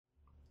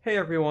Hey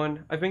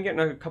everyone, I've been getting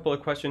a couple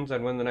of questions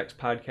on when the next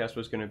podcast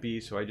was going to be,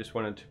 so I just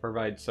wanted to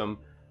provide some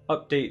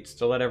updates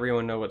to let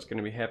everyone know what's going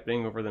to be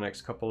happening over the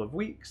next couple of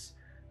weeks.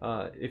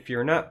 If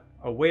you're not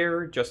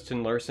aware,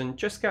 Justin Larson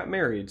just got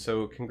married,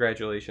 so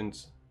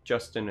congratulations,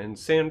 Justin and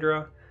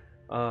Sandra.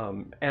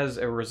 As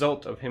a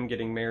result of him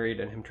getting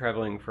married and him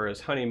traveling for his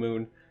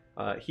honeymoon,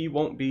 he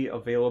won't be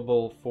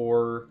available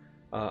for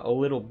a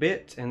little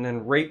bit, and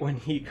then right when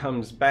he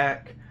comes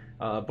back,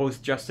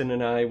 both Justin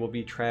and I will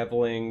be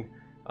traveling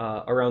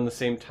around the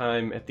same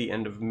time at the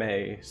end of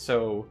May.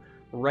 So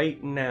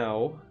right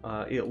now,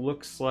 it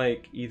looks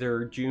like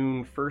either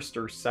June 1st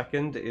or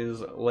 2nd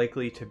is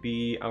likely to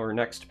be our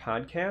next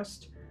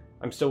podcast.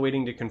 I'm still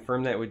waiting to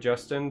confirm that with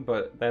Justin,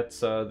 but that's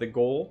the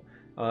goal.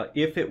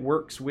 If it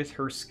works with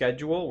her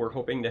schedule, we're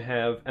hoping to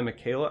have Emma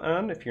Kayla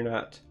on. If you're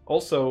not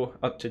also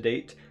up to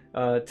date,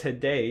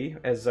 today,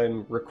 as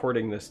I'm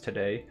recording this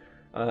today,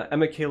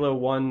 Emma Kayla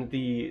won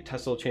the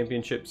TESOL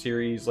Championship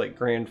Series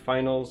Grand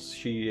Finals.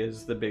 She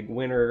is the big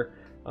winner.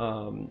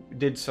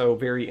 Did so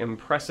very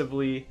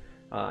impressively.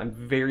 I'm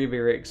very,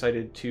 very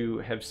excited to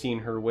have seen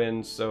her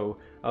win. So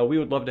we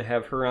would love to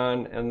have her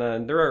on. And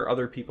then there are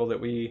other people that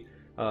we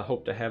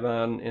hope to have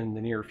on in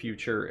the near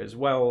future as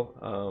well.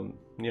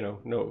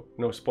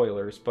 No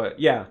spoilers. But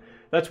yeah,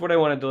 that's what I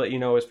wanted to let you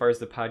know as far as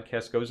the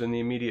podcast goes in the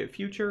immediate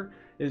future,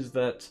 is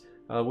that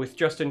with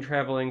Justin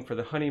traveling for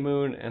the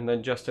honeymoon and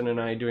then Justin and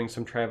I doing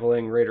some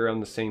traveling right around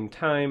the same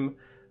time,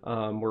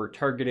 we're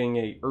targeting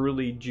a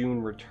early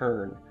June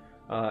return.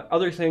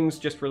 Other things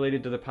just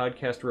related to the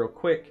podcast real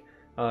quick,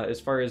 as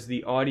far as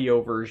the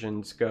audio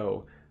versions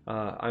go.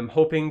 I'm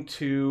hoping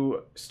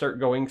to start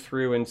going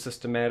through and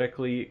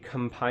systematically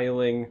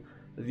compiling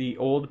the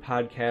old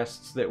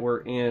podcasts that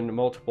were in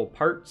multiple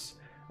parts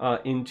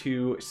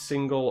into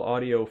single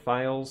audio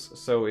files.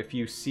 So if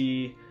you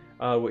see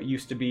what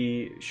used to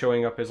be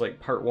showing up as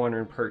part 1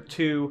 and part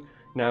 2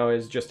 now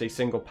is just a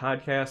single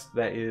podcast.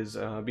 That is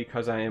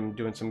because I am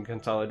doing some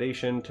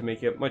consolidation to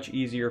make it much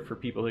easier for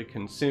people to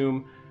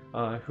consume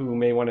who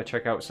may want to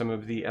check out some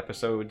of the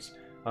episodes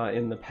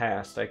in the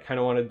past. I kind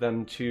of wanted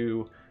them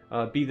to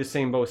be the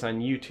same both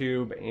on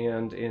YouTube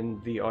and in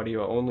the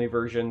audio only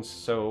versions,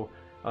 so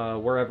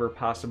wherever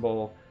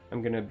possible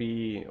I'm going to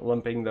be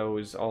lumping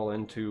those all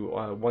into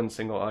one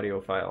single audio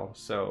file.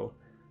 So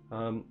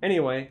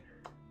anyway,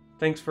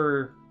 thanks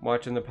for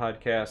watching the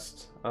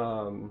podcast.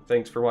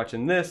 Thanks for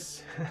watching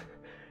this.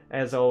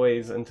 As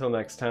always, until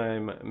next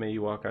time, may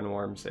you walk on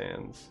warm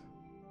sands.